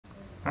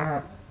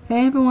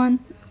Hey everyone,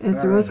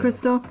 it's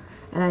RoseCrystal,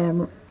 and I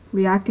am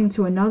reacting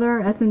to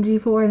another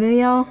SMG4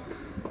 video.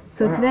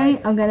 So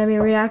today I'm going to be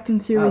reacting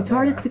to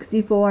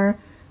Retarded64,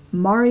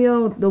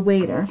 Mario the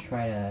Waiter.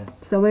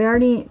 So we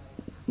already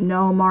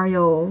know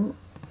Mario,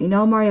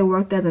 Mario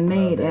worked as a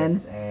maid in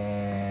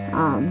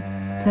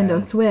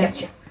Nintendo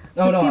Switch.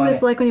 Let's see what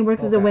it's like when he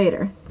works as a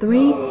waiter.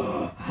 3, 2,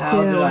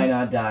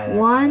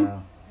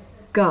 1,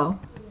 go.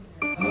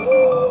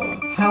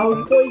 How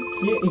did I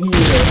get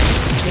here?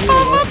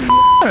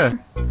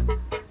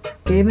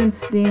 Gabe and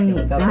Steamy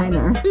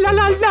Diner. La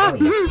la la!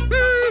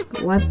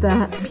 What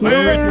the?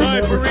 Where's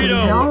my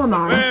burrito?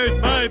 Jolimar.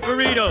 Where's my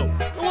burrito?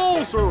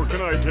 Hello, sir.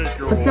 Can I take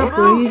your What's up,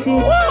 order? Luigi?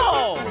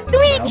 Whoa!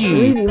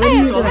 Luigi! Luigi, what are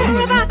you doing?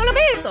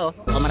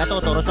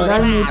 Oh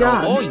New job.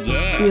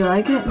 yeah! Do you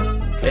like it?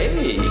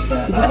 Hey,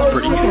 that's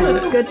pretty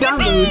good. Good job,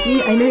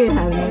 Luigi. I knew you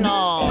had it.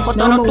 No!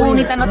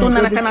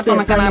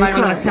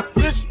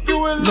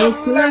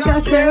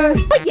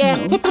 Yeah,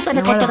 ito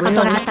talaga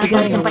sa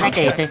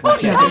palagay.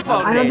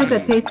 I don't think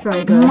that tastes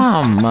very good.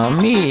 Mamma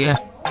mia!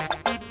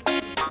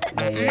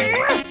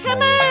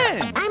 Come on!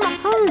 I'm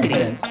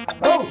hungry.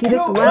 He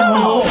just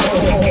left.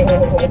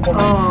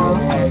 Oh.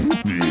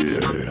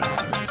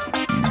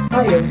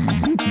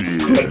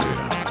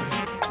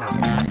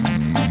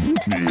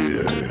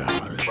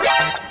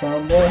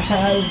 Someone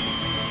has...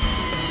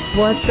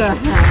 What the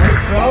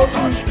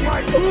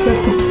heck?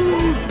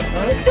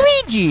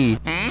 Luigi!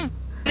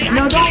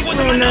 No, don't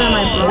play none of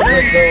my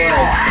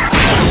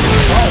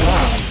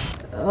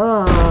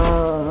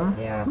Oh.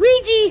 Yeah.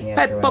 Luigi!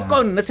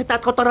 Popcorn,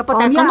 nasitat ko para Oh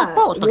yeah.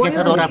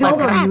 What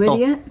are you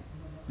idiot?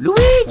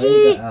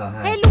 Luigi!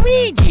 Hey,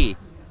 Luigi!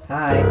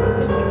 Hi.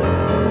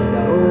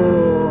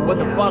 Oh. What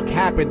the fuck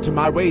happened to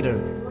my waiter?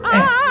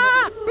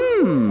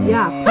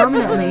 Yeah,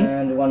 permanently.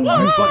 And one You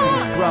more.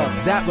 fucking scrub.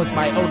 That was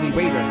my only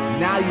waiter.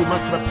 Now you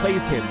must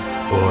replace him.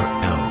 Or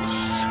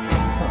else.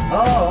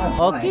 Oh,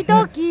 Okie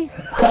dokie.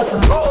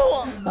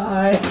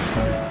 hi.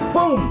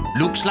 Boom.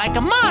 Looks like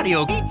a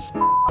Mario.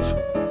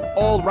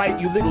 All right,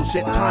 you little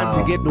shit. Time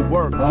to get to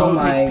work. Oh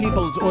Go take my.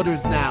 people's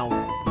orders now.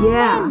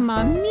 Yeah.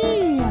 Mamma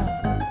mia!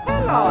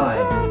 Hi.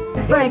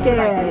 Frankie. Dude.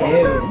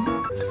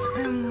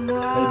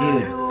 Hey,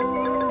 dude.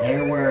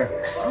 There were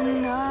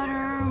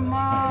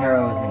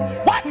arrows in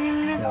you. What?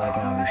 So I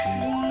can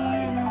obviously,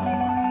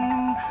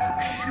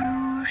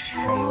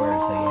 where you were,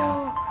 so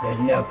there's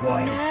no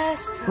point.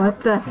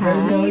 What the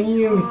There's no heck?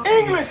 use.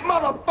 English,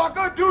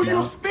 motherfucker! Do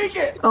you speak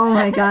it? Oh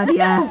my god,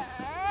 yes.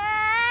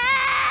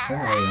 Where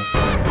are you?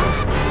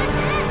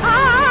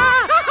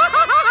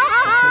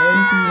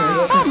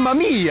 Mamma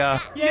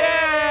mia!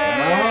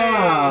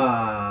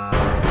 Ah.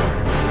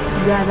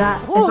 Yeah,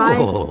 that. If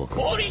Oh!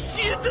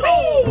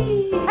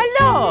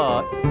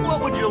 Hello! What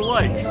would you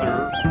like,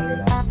 sir?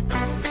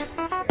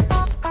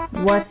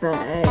 What the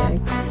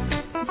egg?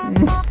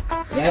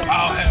 Yep.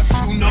 I'll have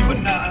 2 number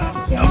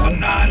 9s, number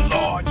 9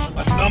 large,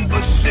 a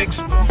number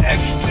 6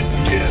 extra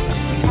dip,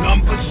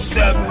 number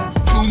 7,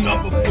 2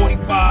 number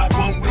 45,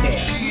 1 with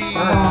cheese,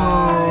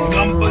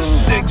 number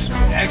 6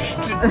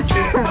 extra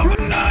dip, number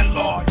 9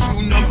 large,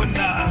 2 number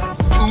 9s,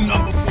 2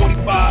 number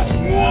 45,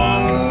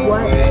 1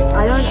 What? with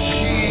I don't.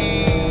 cheese,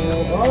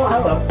 Oh,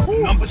 hello.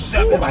 number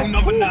 7, 2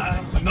 number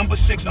 9s, a number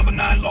 6, number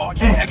 9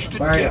 large, extra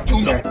Mario, dip,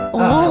 2 number.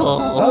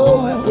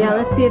 Oh. Yeah,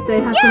 let's see if they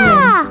have something.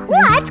 Yeah!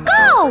 Let's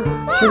go!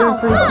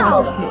 Sugar-free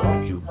chocolate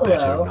cake. You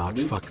better not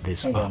fuck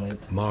this up,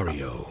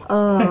 Mario.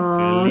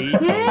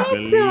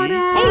 Okay,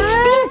 Soda. Hey,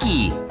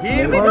 Stinky!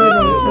 Here we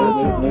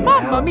go!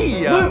 Mamma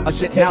mia!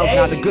 Shit, now's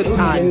not a good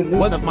time.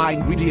 One of my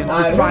ingredients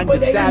is trying to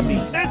stab me.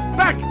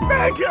 Back!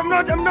 I'm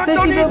not, Fishy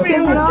don't eat me,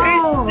 Bilkins, I'm no.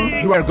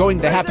 tasty! You are going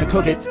to have to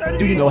cook it.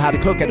 Do you know how to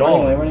cook at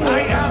all? I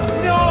have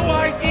no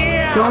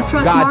idea! Don't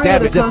trust God Mario damn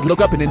to it, just cook.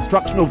 look up an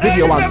instructional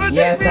video on...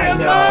 Yes, I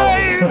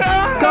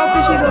Go,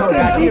 Fishy Come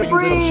back here, Bilkins, you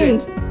little free.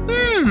 shit.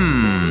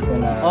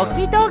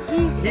 Okie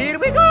dokie! Here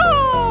we go!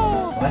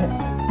 What?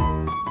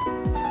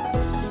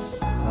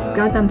 It's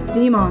got them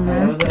steam on What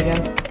there. was it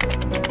again?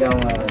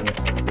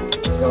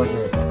 Go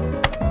here.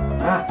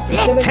 Ah,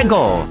 Let's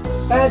go!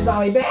 bad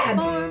zombie, bad!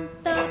 Form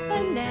the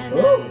banana.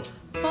 Ooh.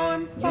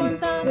 Form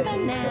the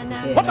banana.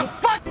 What the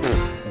fuck?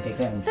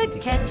 The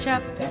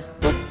ketchup.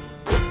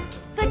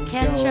 The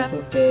ketchup.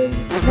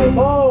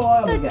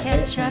 Oh, The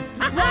ketchup.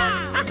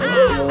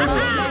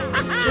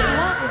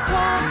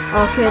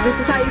 Okay, this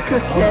is how you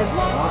cook, kids.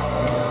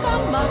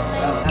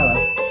 hello.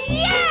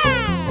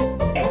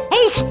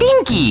 Hey,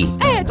 Stinky!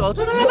 Eto,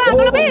 ito na naman,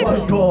 kalabit! Oh my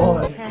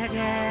god!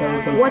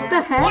 What the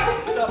heck?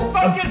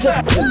 Fuck is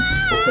that?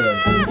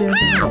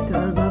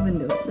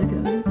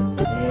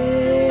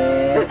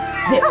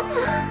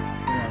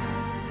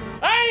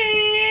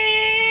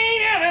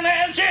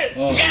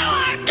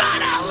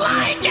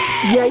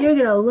 Yeah, you're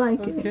gonna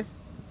like it.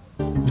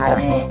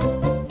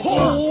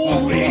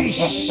 Holy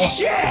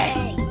shit!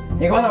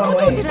 You're going the wrong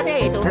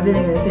way.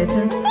 Everything in the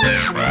kitchen.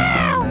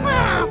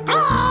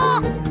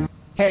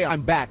 Hey,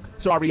 I'm back.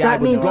 Sorry I That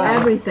was means gone.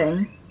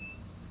 everything.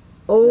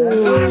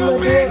 Oh.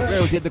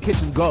 Where did the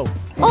kitchen go?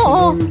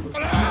 Oh!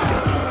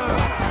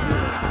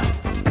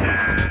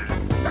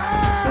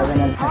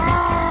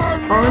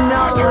 Oh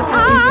no, look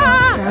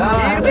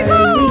how vegan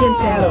What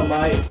sandals. up,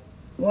 Mike?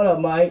 What up,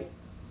 Mike?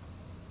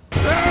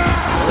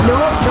 No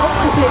one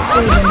takes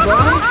vegan, bro.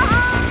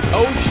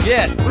 Oh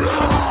shit!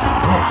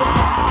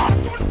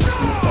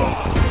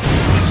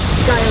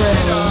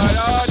 Skyrim.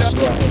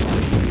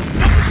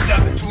 Number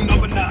 7 to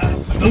number 9.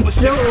 He's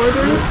still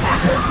ordering?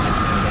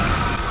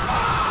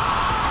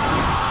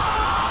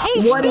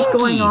 What is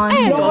going on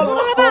here?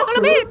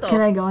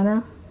 Can I go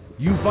now?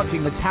 You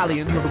fucking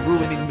Italian, you're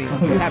ruining me.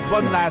 You have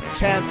one last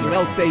chance or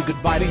else say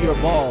goodbye to your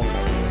balls.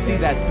 See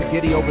that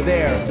spaghetti over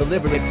there?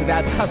 Deliver it to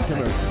that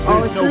customer.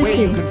 There's it's no way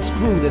you glitchy. can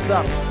screw this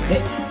up.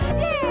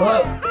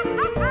 Close.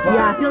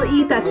 Yeah, he'll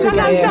eat that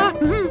spaghetti.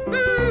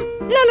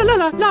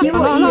 He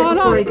will eat it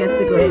before he gets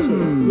the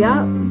glitchy.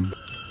 Yep.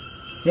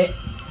 Sit,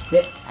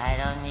 sit, I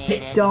don't need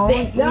sit. it. Don't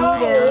eat No!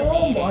 it.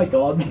 Oh my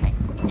god.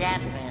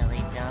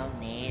 Definitely don't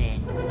need it.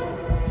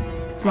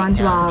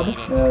 SpongeBob.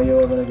 No, you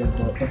are a good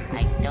boy.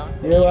 I don't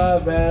need You are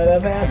better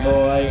bad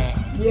boy.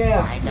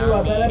 Yeah, you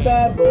are better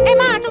bad boy.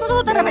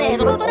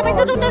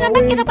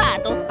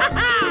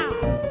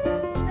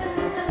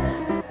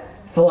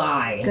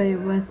 Fly. Go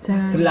West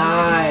Town.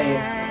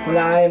 Fly.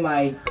 Fly,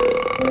 Mike.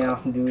 Yeah,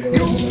 do the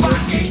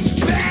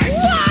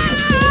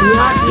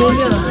Yeah,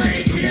 Junior.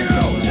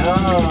 No,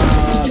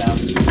 no.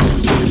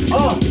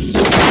 Oh!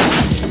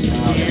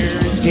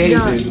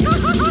 David.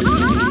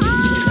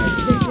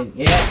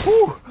 Yeah.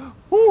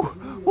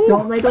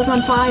 Don't light those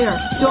on fire.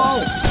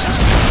 Don't.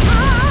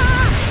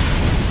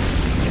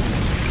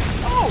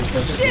 Oh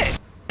shit!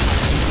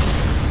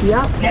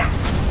 Yep.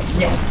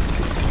 Yes.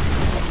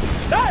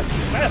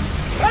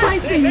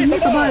 Fighting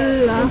meatball.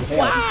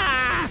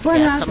 What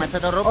happened?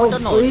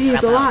 Oh,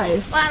 he's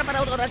alive. What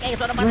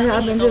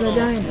happened to the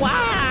diner?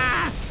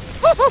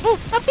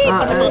 It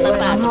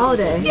went on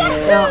holiday.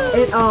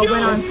 It all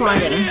went on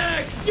fire.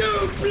 You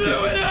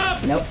blew it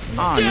up! Nope.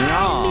 Oh no.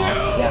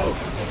 Yeah.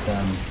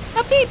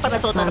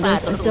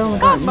 I still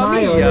got my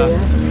idea.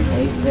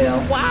 Stay still.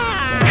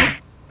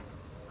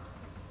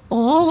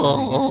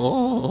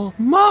 Oh,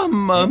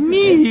 Mamma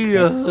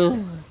Mia!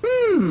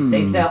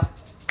 Stay still.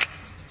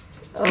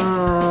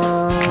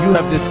 You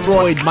have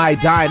destroyed my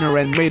diner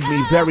and made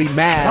me very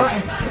mad.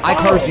 I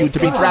curse you to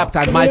be trapped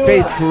on my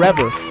face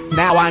forever.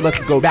 Now I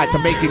must go back to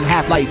making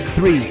Half-Life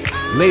 3.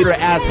 Later,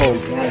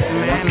 assholes.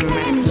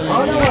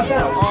 Oh no, I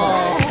fell.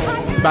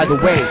 By the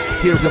way,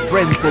 here's a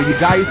friend for you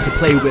guys to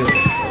play with.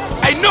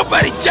 Ain't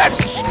nobody just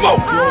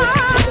smoke.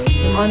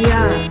 Oh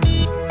yeah.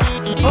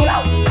 Oh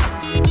no!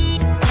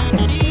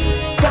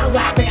 Stop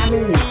laughing at me!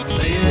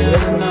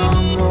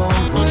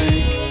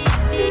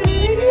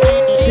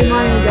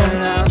 Remind them.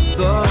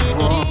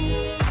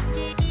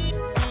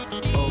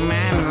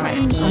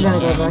 I'm gonna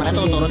go back to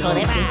the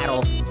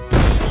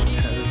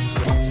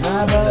I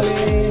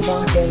believe I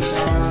can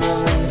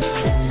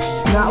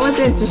fly. That was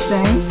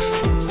interesting.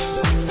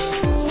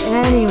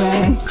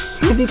 Anyway,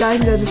 if you guys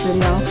enjoyed this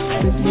video,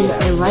 please leave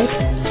a like,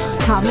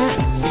 comment,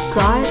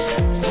 subscribe,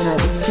 and I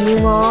will see you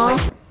all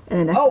in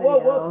the next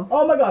video.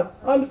 Oh my god,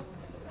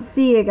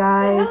 See you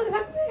guys.